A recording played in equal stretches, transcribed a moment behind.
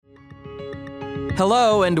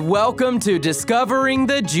Hello and welcome to Discovering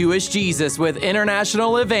the Jewish Jesus with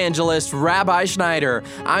international evangelist Rabbi Schneider.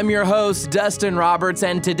 I'm your host, Dustin Roberts,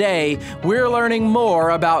 and today we're learning more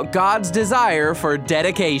about God's desire for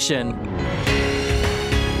dedication.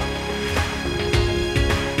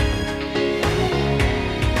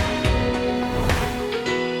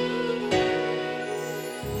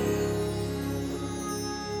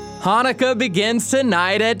 Hanukkah begins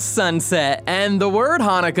tonight at sunset, and the word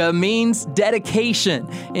Hanukkah means dedication.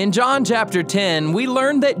 In John chapter 10, we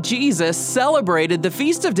learned that Jesus celebrated the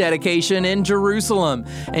Feast of Dedication in Jerusalem.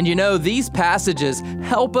 And you know, these passages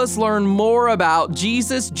help us learn more about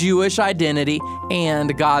Jesus' Jewish identity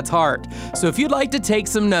and God's heart. So if you'd like to take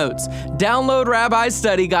some notes, download Rabbi's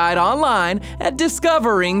study guide online at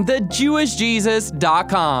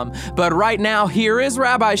discoveringthejewishjesus.com. But right now, here is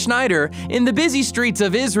Rabbi Schneider in the busy streets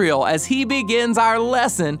of Israel as he begins our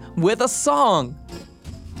lesson with a song.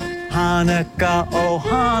 Hanukkah, oh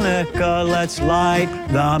Hanukkah, let's light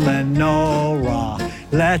the menorah.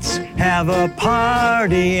 Let's have a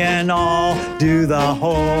party and all do the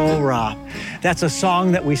hurrah. That's a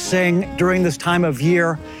song that we sing during this time of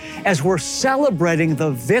year as we're celebrating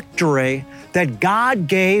the victory that God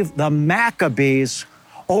gave the Maccabees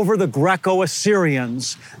over the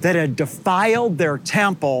Greco-Assyrians that had defiled their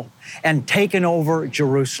temple and taken over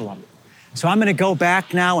Jerusalem. So I'm going to go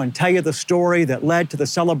back now and tell you the story that led to the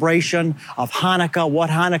celebration of Hanukkah, what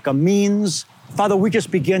Hanukkah means. Father, we just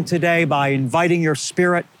begin today by inviting your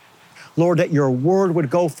Spirit, Lord, that your word would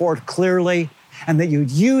go forth clearly and that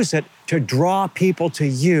you'd use it to draw people to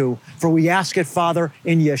you. For we ask it, Father,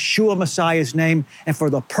 in Yeshua Messiah's name and for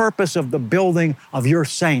the purpose of the building of your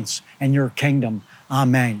saints and your kingdom.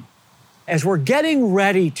 Amen. As we're getting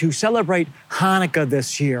ready to celebrate Hanukkah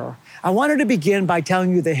this year, I wanted to begin by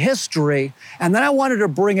telling you the history, and then I wanted to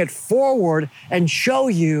bring it forward and show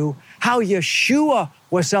you how Yeshua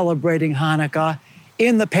was celebrating Hanukkah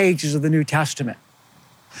in the pages of the New Testament.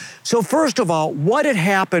 So first of all, what had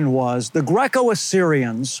happened was the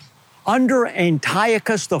Greco-Assyrians under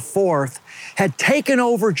Antiochus IV had taken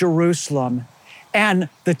over Jerusalem and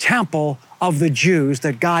the temple of the Jews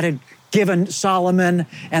that God had given Solomon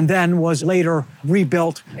and then was later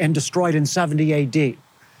rebuilt and destroyed in 70 AD.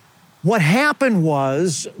 What happened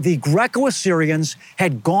was the Greco-Assyrians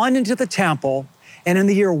had gone into the temple and in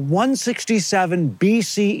the year 167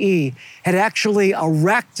 BCE had actually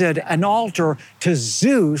erected an altar to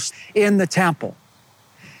Zeus in the temple.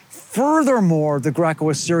 Furthermore, the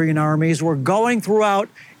Greco-Assyrian armies were going throughout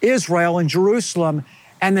Israel and Jerusalem,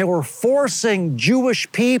 and they were forcing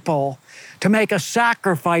Jewish people to make a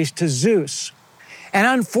sacrifice to Zeus. And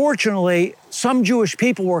unfortunately, some Jewish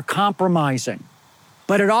people were compromising.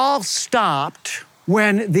 But it all stopped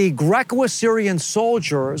when the Greco-Assyrian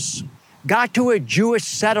soldiers got to a Jewish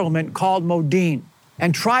settlement called Modin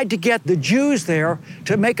and tried to get the Jews there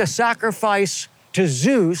to make a sacrifice to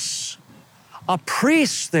Zeus. A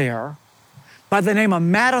priest there by the name of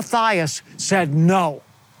Mattathias said no.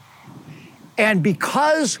 And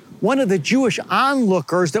because one of the Jewish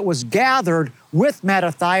onlookers that was gathered with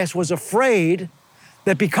Mattathias was afraid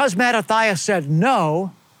that because Mattathias said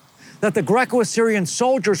no, that the Greco-Assyrian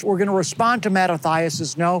soldiers were going to respond to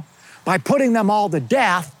Mattathias' no by putting them all to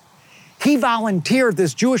death, he volunteered,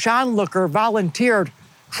 this Jewish onlooker volunteered,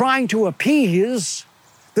 trying to appease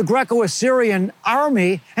the Greco-Assyrian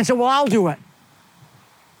army and said, well, I'll do it.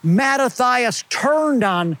 Mattathias turned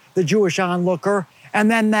on the Jewish onlooker, and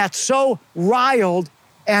then that so riled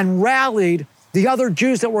and rallied the other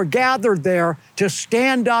Jews that were gathered there to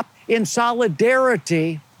stand up in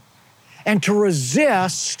solidarity and to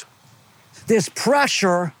resist this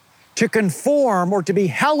pressure to conform or to be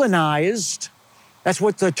Hellenized. That's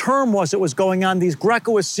what the term was that was going on. These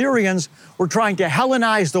Greco-Assyrians were trying to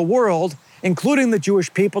Hellenize the world, including the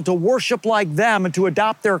Jewish people, to worship like them and to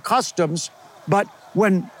adopt their customs. But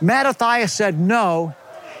when Mattathias said no,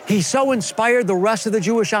 he so inspired the rest of the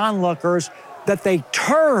Jewish onlookers that they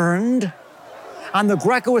turned on the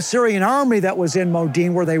Greco-Assyrian army that was in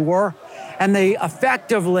Modin where they were, and they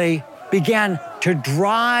effectively began to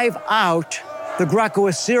drive out the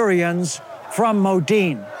Greco-Assyrians from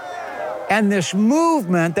Modin. And this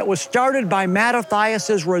movement that was started by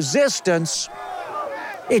Mattathias' resistance,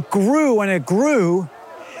 it grew and it grew,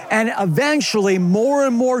 and eventually more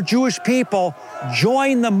and more Jewish people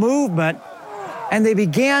joined the movement, and they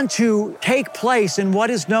began to take place in what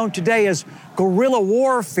is known today as guerrilla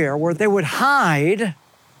warfare, where they would hide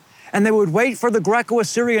and they would wait for the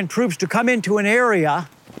Greco-Assyrian troops to come into an area.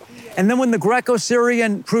 And then when the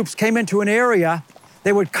Greco-Assyrian troops came into an area,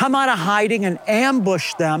 they would come out of hiding and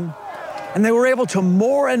ambush them. And they were able to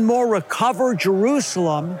more and more recover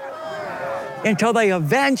Jerusalem until they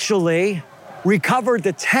eventually recovered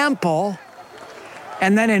the temple.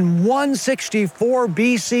 And then in 164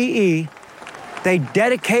 BCE, they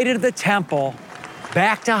dedicated the temple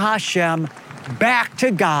back to Hashem, back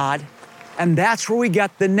to God, and that's where we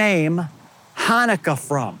get the name Hanukkah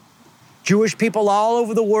from. Jewish people all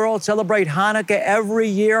over the world celebrate Hanukkah every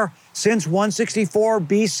year since 164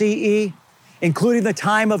 BCE, including the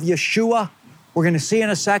time of Yeshua. We're going to see in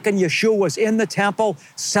a second, Yeshua was in the temple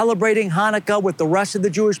celebrating Hanukkah with the rest of the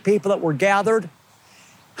Jewish people that were gathered.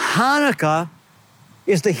 Hanukkah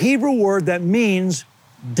is the Hebrew word that means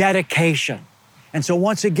dedication. And so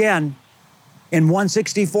once again, in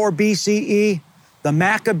 164 BCE, the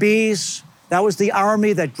Maccabees, that was the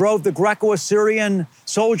army that drove the Greco-Assyrian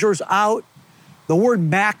soldiers out. The word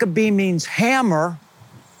Maccabee means hammer,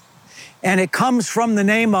 and it comes from the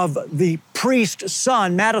name of the priest's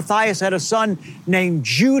son. Mattathias had a son named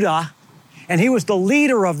Judah, and he was the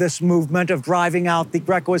leader of this movement of driving out the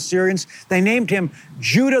Greco-Assyrians. They named him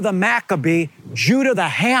Judah the Maccabee, Judah the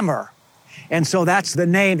Hammer. And so that's the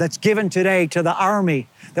name that's given today to the army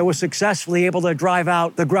that was successfully able to drive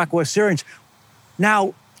out the Greco-Assyrians.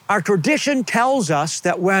 Now, our tradition tells us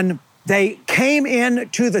that when they came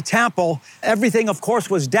into the temple, everything, of course,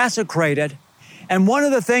 was desecrated. And one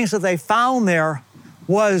of the things that they found there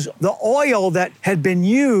was the oil that had been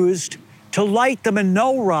used to light the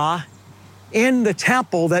menorah in the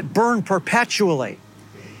temple that burned perpetually.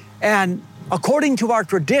 And according to our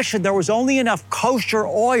tradition, there was only enough kosher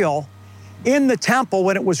oil in the temple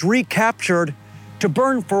when it was recaptured to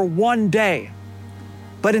burn for 1 day.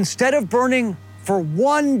 But instead of burning for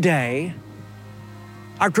 1 day,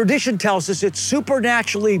 our tradition tells us it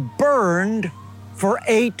supernaturally burned for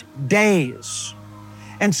 8 days.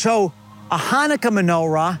 And so a Hanukkah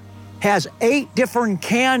menorah has 8 different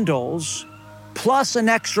candles plus an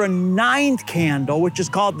extra 9th candle, which is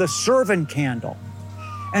called the servant candle.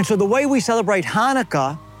 And so the way we celebrate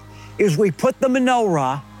Hanukkah is we put the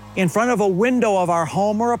menorah in front of a window of our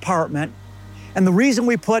home or apartment. And the reason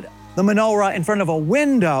we put the menorah in front of a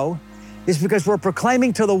window is because we're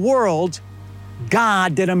proclaiming to the world,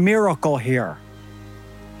 God did a miracle here.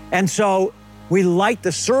 And so we light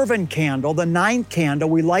the servant candle, the 9th candle,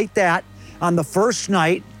 we light that on the first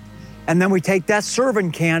night, and then we take that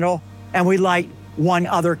servant candle and we light one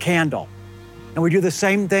other candle. And we do the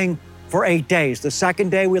same thing for 8 days. The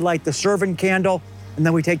second day we light the servant candle, and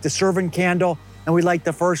then we take the servant candle and we light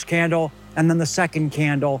the first candle and then the second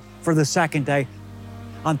candle for the second day.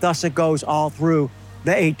 And thus it goes all through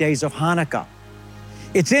the 8 days of Hanukkah.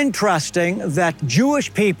 It's interesting that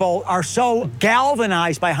Jewish people are so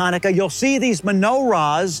galvanized by Hanukkah. You'll see these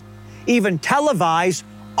menorahs even televised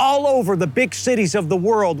all over the big cities of the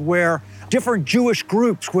world, where different Jewish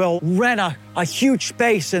groups will rent a huge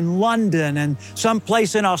space in London and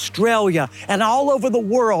someplace in Australia, and all over the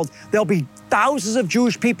world, there'll be thousands of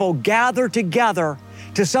Jewish people gathered together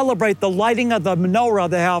to celebrate the lighting of the menorah.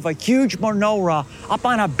 They have a huge menorah up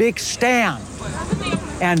on a big stand,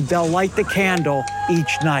 and they'll light the candle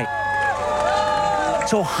each night.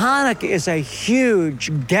 So Hanukkah is a huge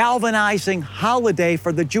galvanizing holiday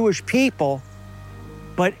for the Jewish people.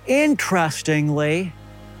 But interestingly,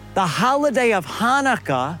 the holiday of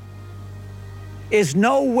Hanukkah is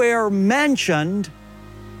nowhere mentioned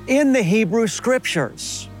in the Hebrew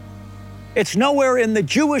Scriptures. It's nowhere in the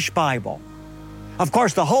Jewish Bible. Of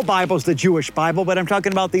course, the whole Bible is the Jewish Bible, but I'm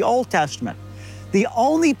talking about the Old Testament. The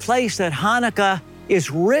only place that Hanukkah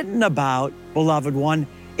is written about, beloved one,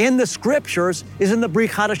 in the Scriptures is in the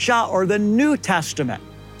Brit Hadashah, or the New Testament.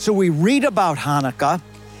 So we read about Hanukkah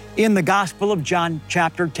in the Gospel of John,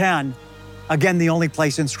 chapter 10, again, the only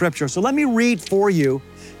place in Scripture. So let me read for you,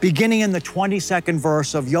 beginning in the 22nd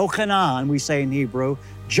verse of Yochanan, we say in Hebrew,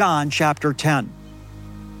 John chapter 10.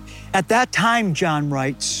 At that time, John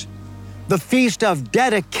writes, the feast of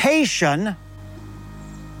dedication.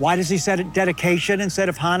 Why does he say dedication instead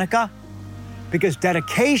of Hanukkah? Because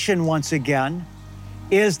dedication, once again,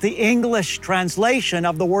 is the English translation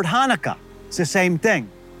of the word Hanukkah. It's the same thing.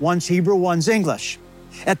 One's Hebrew, one's English.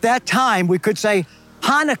 At that time, we could say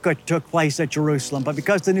Hanukkah took place at Jerusalem, but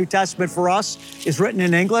because the New Testament for us is written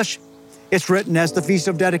in English, it's written as the Feast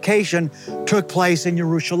of Dedication took place in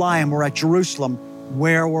Jerusalem, or at Jerusalem,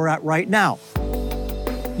 where we're at right now.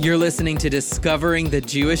 You're listening to Discovering the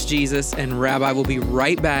Jewish Jesus, and Rabbi will be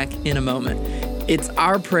right back in a moment. It's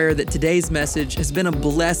our prayer that today's message has been a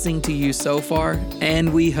blessing to you so far,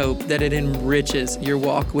 and we hope that it enriches your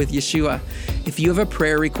walk with Yeshua. If you have a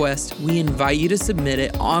prayer request, we invite you to submit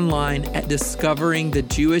it online at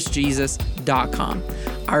discoveringthejewishjesus.com.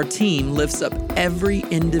 Our team lifts up every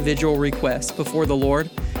individual request before the Lord,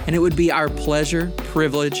 and it would be our pleasure,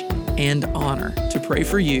 privilege, and honor to pray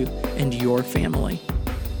for you and your family.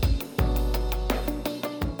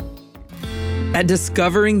 At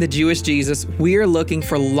Discovering the Jewish Jesus, we are looking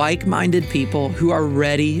for like-minded people who are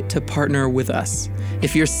ready to partner with us.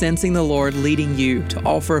 If you're sensing the Lord leading you to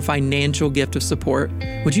offer a financial gift of support,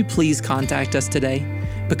 would you please contact us today?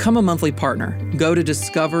 Become a monthly partner. Go to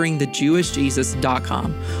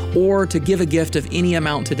discoveringthejewishjesus.com, or to give a gift of any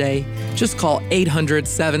amount today, just call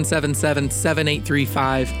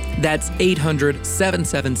 800-777-7835. That's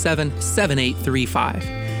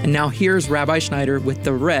 800-777-7835. And now here's Rabbi Schneider with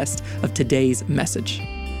the rest of today's message.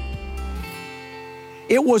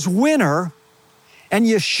 It was winter, and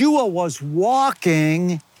Yeshua was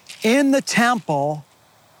walking in the temple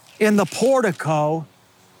in the portico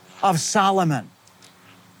of Solomon.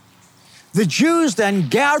 The Jews then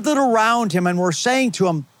gathered around him and were saying to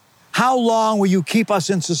him, "How long will you keep us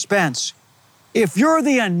in suspense? If you're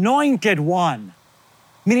the anointed one,"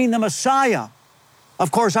 meaning the Messiah.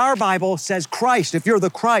 Of course, our Bible says Christ, if you're the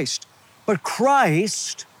Christ. But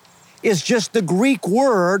Christ is just the Greek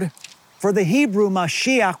word for the Hebrew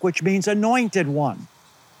Mashiach, which means anointed one.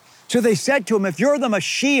 So they said to him, "If you're the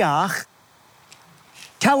Mashiach,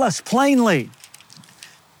 tell us plainly."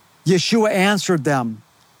 Yeshua answered them,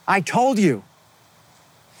 "I told you,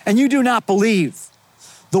 and you do not believe.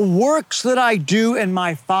 The works that I do in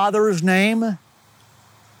my Father's name,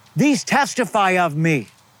 these testify of me.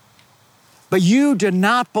 But you do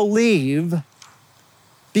not believe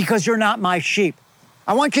because you're not my sheep."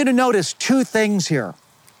 I want you to notice two things here.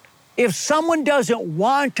 If someone doesn't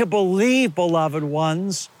want to believe, beloved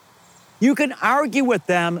ones, you can argue with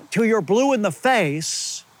them till you're blue in the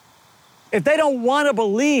face. If they don't want to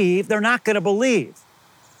believe, they're not going to believe.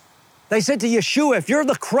 They said to Yeshua, "If you're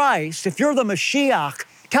the Christ, if you're the Mashiach,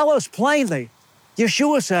 tell us plainly."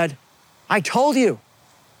 Yeshua said, "I told you,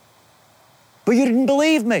 but you didn't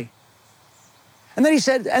believe me." And then he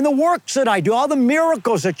said, "And the works that I do, all the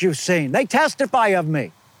miracles that you've seen, they testify of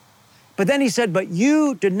me." But then he said, "But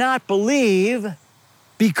you did not believe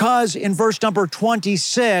because," in verse number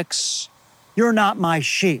 26, "you're not my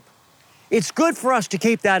sheep." It's good for us to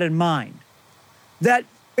keep that in mind, that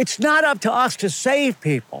it's not up to us to save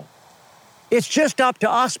people. It's just up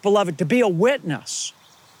to us, beloved, to be a witness.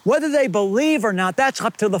 Whether they believe or not, that's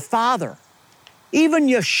up to the Father. Even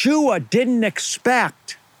Yeshua didn't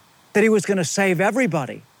expect that he was going to save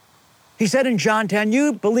everybody. He said in John 10,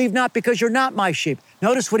 "You believe not because you're not my sheep."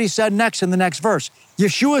 Notice what he said next in the next verse.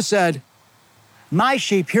 Yeshua said, "My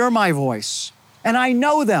sheep hear my voice, and I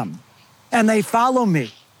know them, and they follow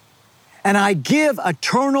me. And I give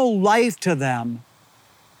eternal life to them,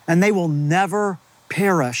 and they will never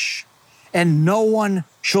perish, and no one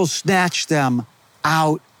shall snatch them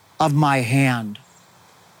out of my hand."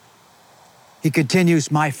 He continues,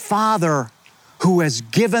 "My Father who has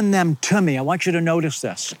given them to me." I want you to notice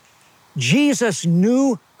this. Jesus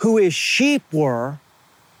knew who his sheep were,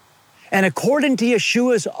 and according to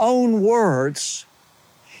Yeshua's own words,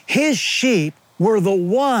 his sheep were the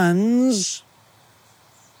ones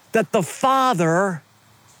that the Father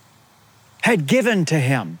had given to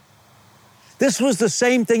him. This was the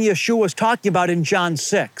same thing Yeshua was talking about in John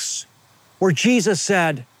 6, where Jesus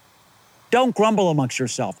said, "Don't grumble amongst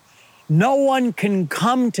yourself. No one can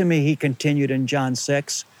come to me," he continued in John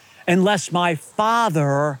 6, "unless my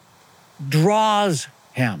Father draws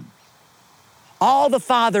him. All the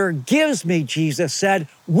Father gives me," Jesus said,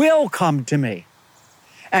 "will come to me.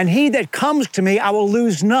 And he that comes to me, I will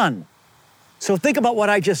lose none." So think about what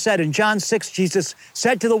I just said. In John 6, Jesus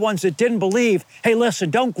said to the ones that didn't believe, "Hey,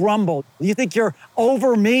 listen, don't grumble. You think you're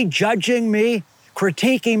over me, judging me,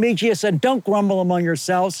 critiquing me?" Jesus said, "Don't grumble among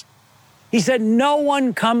yourselves." He said, "No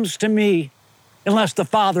one comes to me unless the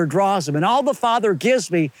Father draws him. And all the Father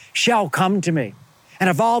gives me shall come to me. And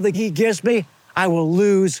of all that he gives me, I will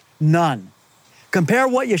lose none." Compare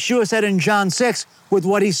what Yeshua said in John 6 with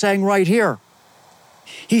what he's saying right here.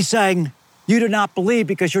 He's saying, "You do not believe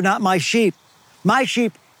because you're not my sheep. My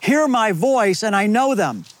sheep hear my voice, and I know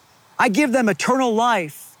them. I give them eternal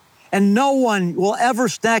life, and no one will ever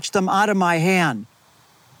snatch them out of my hand."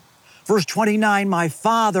 Verse 29, "My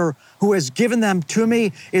Father who has given them to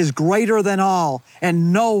me is greater than all,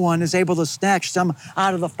 and no one is able to snatch them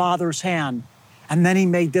out of the Father's hand." And then he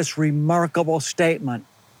made this remarkable statement.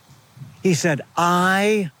 He said,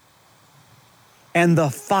 "I and the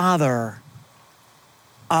Father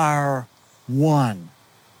are one."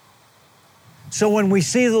 So when we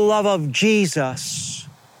see the love of Jesus,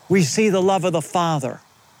 we see the love of the Father.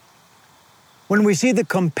 When we see the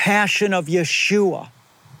compassion of Yeshua,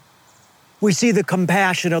 we see the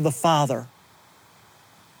compassion of the Father.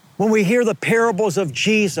 when we hear the parables of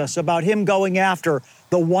Jesus about him going after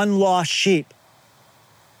the one lost sheep.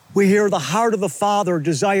 We hear the heart of the Father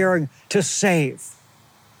desiring to save.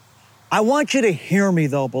 I want you to hear me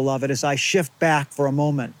though, beloved, as I shift back for a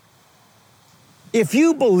moment. If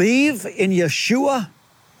you believe in Yeshua,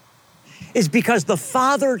 it's because the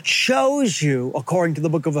Father chose you, according to the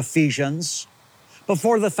book of Ephesians,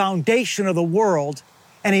 before the foundation of the world,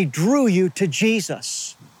 and he drew you to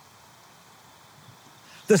Jesus.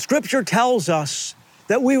 The scripture tells us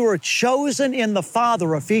that we were chosen in the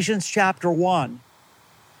Father, Ephesians chapter 1,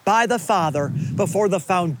 by the Father before the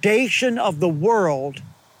foundation of the world.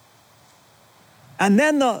 And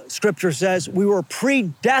then the scripture says we were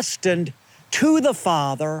predestined to the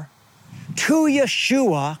Father, to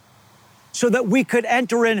Yeshua, so that we could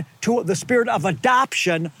enter into the spirit of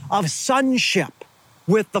adoption, of sonship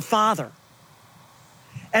with the Father.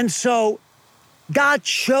 And so God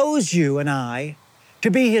chose you and I to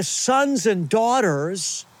be his sons and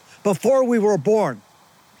daughters before we were born.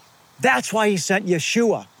 That's why he sent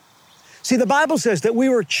Yeshua. See, the Bible says that we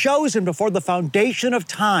were chosen before the foundation of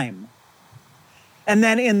time. And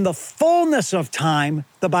then in the fullness of time,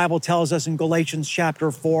 the Bible tells us in Galatians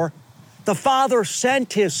chapter 4, the Father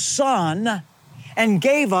sent his Son and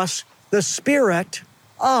gave us the spirit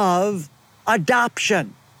of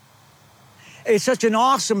adoption. It's such an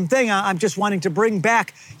awesome thing. I'm just wanting to bring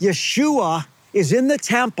back. Yeshua is in the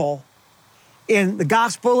temple in the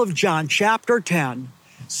Gospel of John, chapter 10,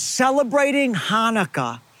 celebrating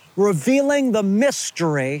Hanukkah, revealing the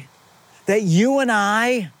mystery that you and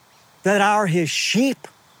I, that are his sheep,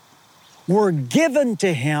 were given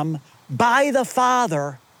to him by the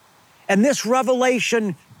Father. And this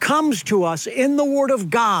revelation comes to us in the Word of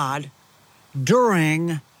God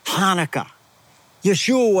during Hanukkah.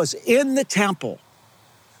 Yeshua was in the temple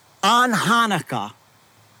on Hanukkah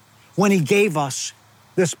when he gave us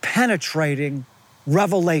this penetrating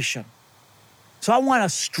revelation. So I want to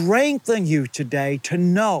strengthen you today to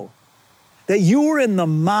know that you were in the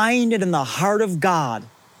mind and in the heart of God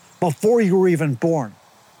before you were even born.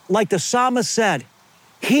 Like the psalmist said,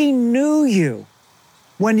 he knew you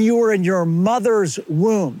when you were in your mother's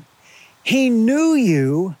womb. He knew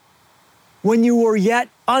you when you were yet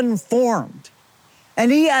unformed.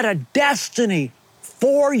 And he had a destiny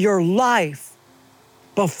for your life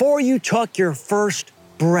before you took your first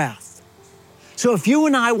breath. So if you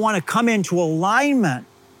and I want to come into alignment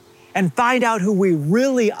and find out who we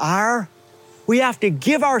really are, we have to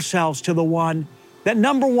give ourselves to the one that,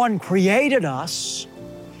 number one, created us,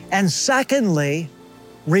 and secondly,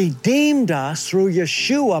 redeemed us through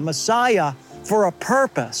Yeshua, Messiah, for a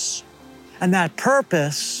purpose. And that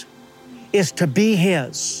purpose is to be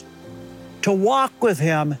his, to walk with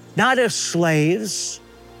him, not as slaves,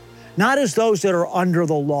 not as those that are under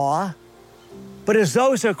the law, but as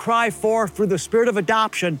those that cry forth through the spirit of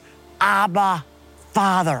adoption, Abba,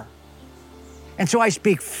 Father. And so I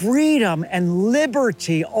speak freedom and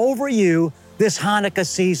liberty over you this Hanukkah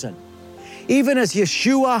season. Even as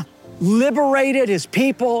Yeshua liberated his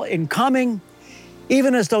people in coming,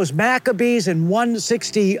 even as those Maccabees in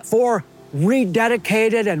 164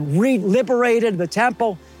 rededicated and reliberated the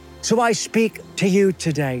temple, so I speak to you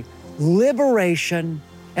today, liberation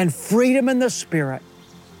and freedom in the Spirit.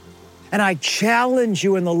 And I challenge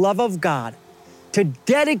you in the love of God to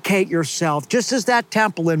dedicate yourself, just as that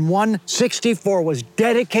temple in 164 was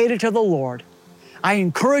dedicated to the Lord. I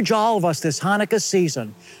encourage all of us this Hanukkah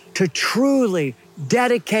season to truly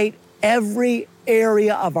dedicate every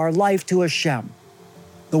area of our life to Hashem.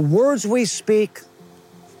 The words we speak,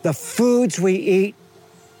 the foods we eat,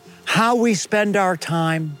 how we spend our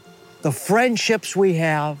time, the friendships we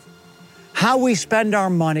have, how we spend our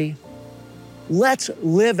money. Let's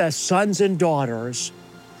live as sons and daughters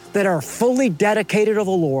that are fully dedicated to the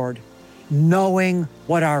Lord, knowing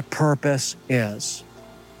what our purpose is.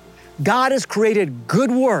 God has created good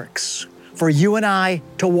works for you and I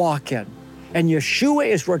to walk in. And Yeshua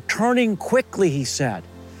is returning quickly, he said,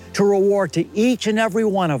 to reward to each and every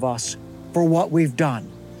one of us for what we've done.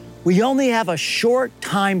 We only have a short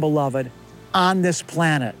time, beloved, on this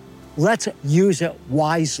planet. Let's use it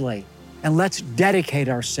wisely, and let's dedicate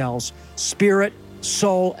ourselves, spirit,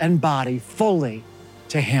 soul, and body, fully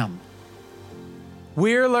to him.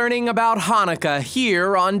 We're learning about Hanukkah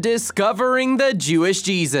here on Discovering the Jewish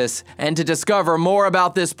Jesus. And to discover more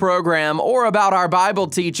about this program or about our Bible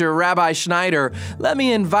teacher, Rabbi Schneider, let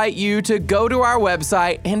me invite you to go to our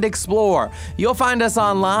website and explore. You'll find us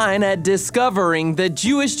online at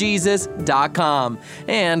discoveringthejewishjesus.com.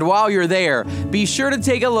 And while you're there, be sure to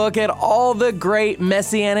take a look at all the great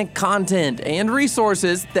messianic content and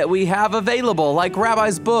resources that we have available, like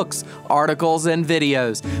Rabbi's books, articles, and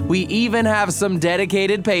videos. We even have some dedicated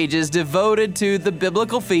pages devoted to the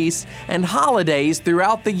biblical feasts and holidays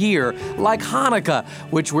throughout the year, like Hanukkah,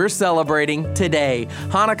 which we're celebrating today.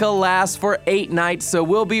 Hanukkah lasts for 8 nights, so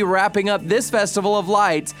we'll be wrapping up this festival of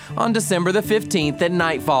lights on December the 15th at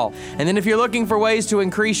nightfall. And then if you're looking for ways to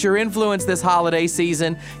increase your influence this holiday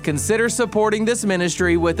season, consider supporting this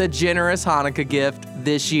ministry with a generous Hanukkah gift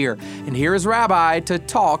this year. And here is Rabbi to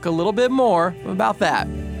talk a little bit more about that.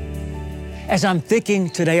 As I'm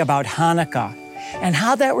thinking today about Hanukkah and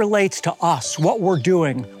how that relates to us, what we're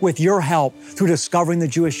doing with your help through discovering the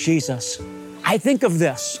Jewish Jesus, I think of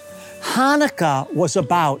this. Hanukkah was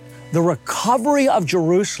about the recovery of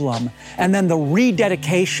Jerusalem and then the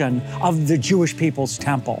rededication of the Jewish people's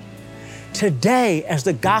temple. Today, as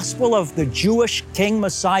the gospel of the Jewish King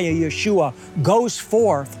Messiah, Yeshua, goes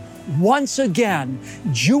forth, once again,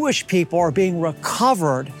 Jewish people are being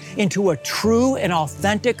recovered into a true and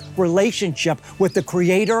authentic relationship with the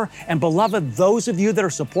Creator. And beloved, those of you that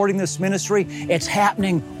are supporting this ministry, it's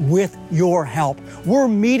happening with your help. We're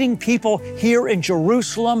meeting people here in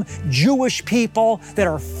Jerusalem, Jewish people that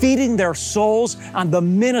are feeding their souls on the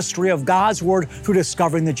ministry of God's Word through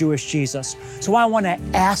discovering the Jewish Jesus. So I want to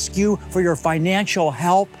ask you for your financial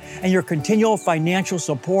help and your continual financial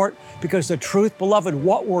support, because the truth, beloved,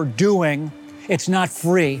 what we're doing, it's not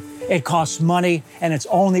free. It costs money, and it's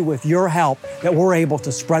only with your help that we're able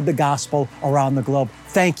to spread the gospel around the globe.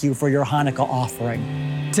 Thank you for your Hanukkah offering.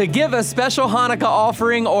 To give a special Hanukkah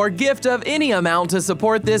offering or gift of any amount to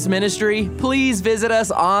support this ministry, please visit us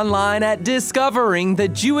online at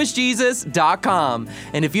discoveringthejewishjesus.com.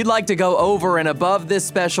 And if you'd like to go over and above this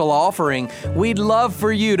special offering, we'd love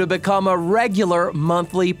for you to become a regular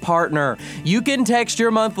monthly partner. You can text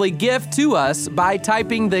your monthly gift to us by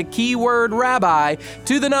typing the keyword Rabbi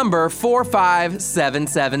to the number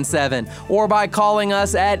 45777 or by calling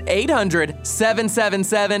us at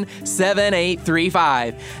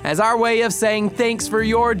 800-777-7835. As our way of saying thanks for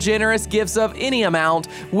your generous gifts of any amount,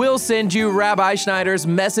 we'll send you Rabbi Schneider's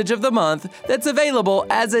Message of the Month that's available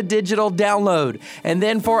as a digital download. And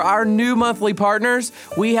then for our new monthly partners,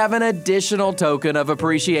 we have an additional token of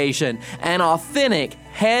appreciation, an authentic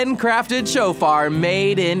handcrafted shofar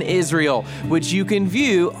made in Israel, which you can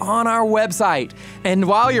view on our website. And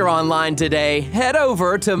while you're online today, head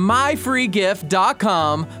over to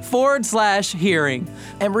myfreegift.com/hearing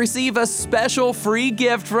and receive a special free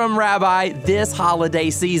gift from Rabbi this holiday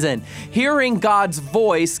season. Hearing God's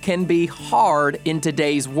voice can be hard in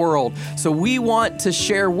today's world, so we want to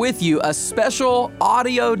share with you a special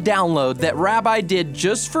audio download that Rabbi did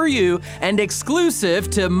just for you and exclusive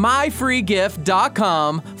to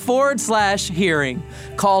myfreegift.com/hearing,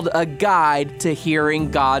 called A Guide to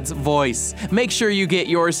Hearing God's Voice. Make sure you get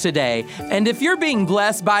yours today. And if you're being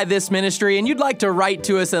blessed by this ministry and you'd like to write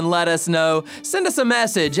to us and let us know, send us a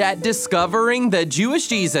message at Discovering the Jewish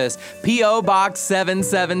Jesus, P.O. Box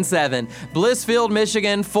 777, Blissfield,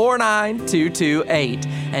 Michigan 49228.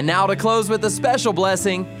 And now to close with a special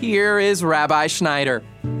blessing, here is Rabbi Schneider.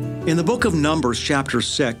 In the book of Numbers, chapter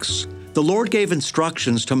 6, the Lord gave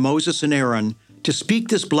instructions to Moses and Aaron to speak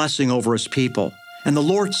this blessing over his people. And the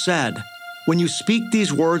Lord said, "When you speak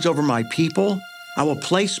these words over my people, I will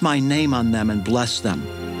place my name on them and bless them."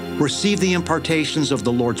 Receive the impartations of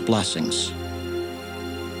the Lord's blessings.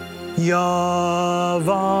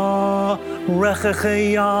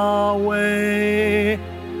 Yavarechecha Yahweh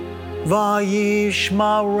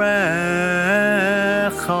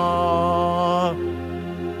vayishmarecha.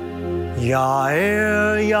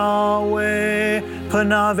 Ya'er Yahweh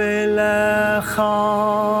panav elecha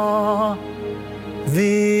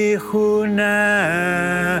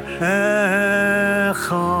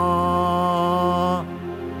vichunecha.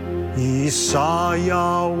 Yisa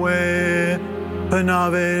Yahweh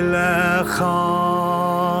panav elecha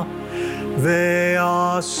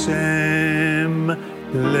ve'asem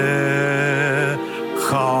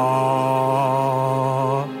lecha.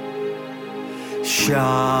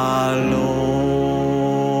 Shalom.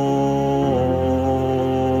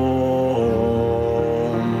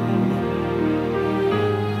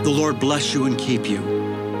 The Lord bless you and keep you.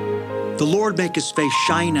 The Lord make his face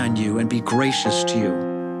shine on you and be gracious to you.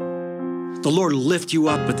 The Lord lift you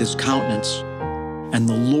up with his countenance, and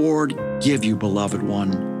the Lord give you, beloved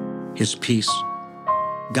one, his peace.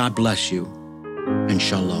 God bless you, and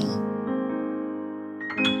shalom.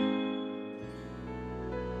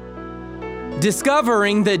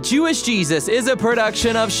 Discovering the Jewish Jesus is a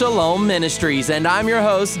production of Shalom Ministries, and I'm your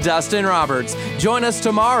host, Dustin Roberts. Join us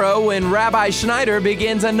tomorrow when Rabbi Schneider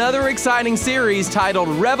begins another exciting series titled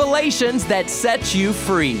Revelations That Set You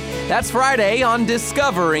Free. That's Friday on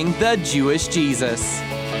Discovering the Jewish Jesus.